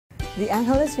The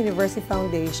Angeles University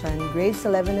Foundation Grades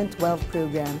 11 and 12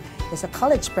 program is a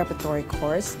college preparatory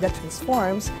course that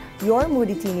transforms your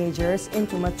moody teenagers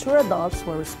into mature adults who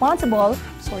are responsible.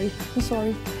 I'm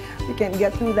sorry. You can't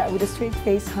get through that with a straight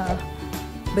face, huh?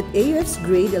 But AUF's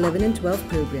Grade 11 and 12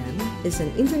 program is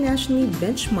an internationally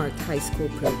benchmarked high school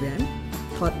program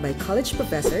taught by college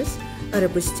professors at a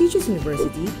prestigious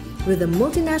university with a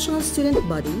multinational student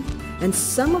body and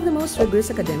some of the most rigorous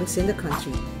academics in the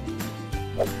country.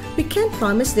 We can't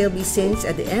promise they'll be saints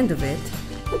at the end of it.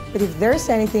 But if there's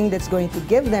anything that's going to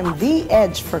give them the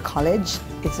edge for college,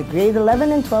 it's a Grade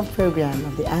 11 and 12 program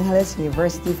of the Angeles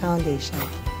University Foundation.